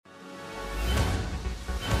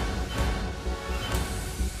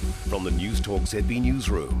From the Newstalk ZB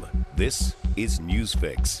Newsroom, this is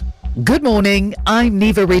Newsfix. Good morning, I'm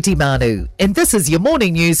Neva Retimanu, and this is your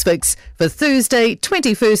morning Newsfix for Thursday,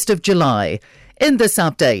 21st of July. In this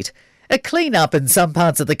update, a clean-up in some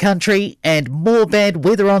parts of the country and more bad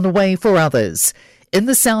weather on the way for others. In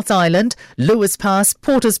the South Island, Lewis Pass,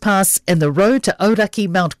 Porters Pass and the road to Aoraki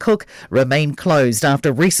Mount Cook remain closed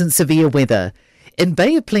after recent severe weather. In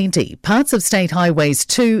Bay of Plenty, parts of State Highways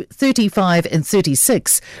 2, 35 and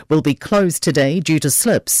 36 will be closed today due to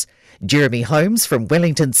slips. Jeremy Holmes from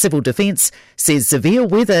Wellington Civil Defence says severe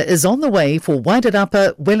weather is on the way for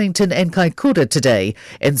Wairarapa, Wellington and Kaikoura today,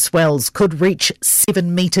 and swells could reach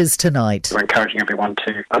 7 metres tonight. We're encouraging everyone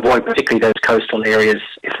to avoid particularly those coastal areas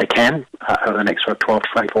if they can over the next 12 to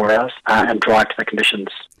 24 hours and drive to the conditions.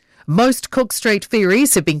 Most Cook Strait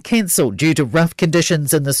ferries have been cancelled due to rough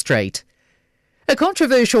conditions in the strait. A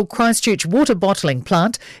controversial Christchurch water bottling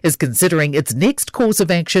plant is considering its next course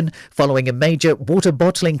of action following a major water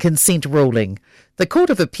bottling consent ruling. The Court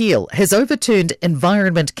of Appeal has overturned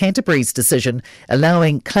Environment Canterbury's decision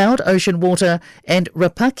allowing Cloud Ocean Water and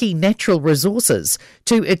Rapaki Natural Resources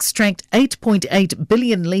to extract 8.8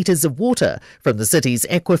 billion litres of water from the city's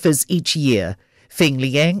aquifers each year. Feng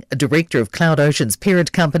Liang, a director of Cloud Ocean's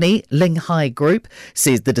parent company, Ling Hai Group,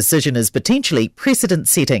 says the decision is potentially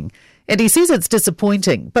precedent-setting. And he says it's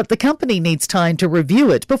disappointing, but the company needs time to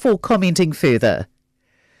review it before commenting further.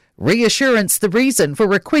 Reassurance: the reason for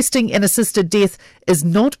requesting an assisted death is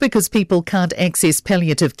not because people can't access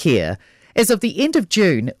palliative care. As of the end of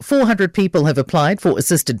June, 400 people have applied for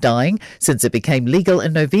assisted dying since it became legal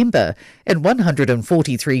in November, and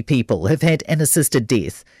 143 people have had an assisted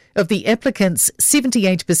death. Of the applicants,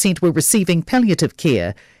 78% were receiving palliative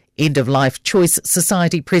care. End of Life Choice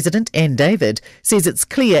Society President Anne David says it's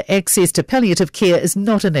clear access to palliative care is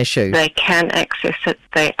not an issue. They can access it,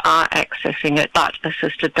 they are accessing it, but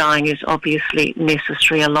assisted dying is obviously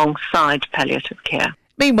necessary alongside palliative care.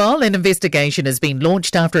 Meanwhile, an investigation has been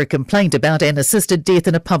launched after a complaint about an assisted death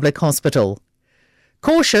in a public hospital.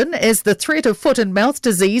 Caution as the threat of foot and mouth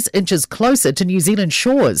disease inches closer to New Zealand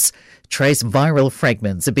shores. Trace viral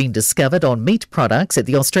fragments have been discovered on meat products at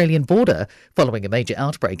the Australian border following a major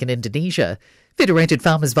outbreak in Indonesia. Federated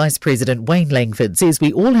Farmers Vice President Wayne Langford says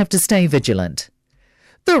we all have to stay vigilant.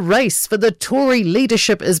 The race for the Tory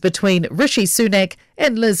leadership is between Rishi Sunak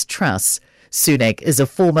and Liz Truss. Sunak is a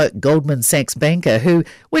former Goldman Sachs banker who,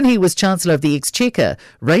 when he was Chancellor of the Exchequer,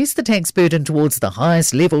 raised the tax burden towards the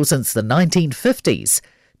highest level since the 1950s.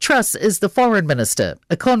 Truss is the Foreign Minister,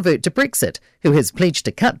 a convert to Brexit, who has pledged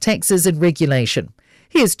to cut taxes and regulation.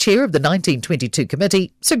 He is chair of the 1922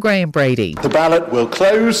 committee, Sir Graham Brady. The ballot will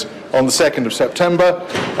close on the 2nd of September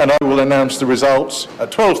and I will announce the results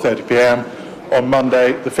at 12:30pm on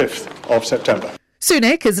Monday the 5th of September.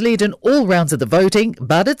 Sunak has led in all rounds of the voting,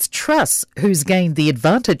 but it's Truss who's gained the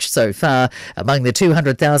advantage so far among the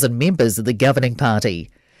 200,000 members of the governing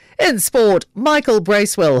party. In sport, Michael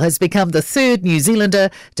Bracewell has become the third New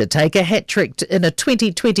Zealander to take a hat-trick in a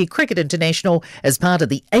 2020 Cricket International as part of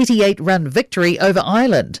the 88-run victory over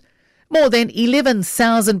Ireland. More than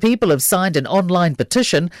 11,000 people have signed an online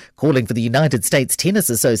petition calling for the United States Tennis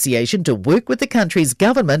Association to work with the country's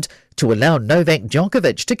government to allow Novak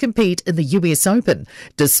Djokovic to compete in the US Open,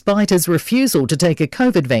 despite his refusal to take a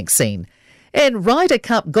COVID vaccine. And Ryder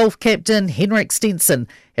Cup golf captain Henrik Stenson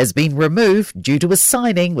has been removed due to a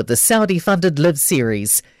signing with the Saudi-funded Live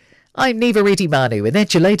Series. I'm Neva Retimanu, and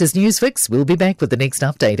that's your latest Newsfix. We'll be back with the next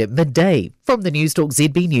update at midday from the Newstalk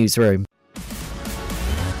ZB Newsroom.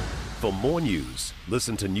 For more news,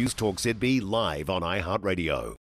 listen to Newstalk ZB live on iHeartRadio.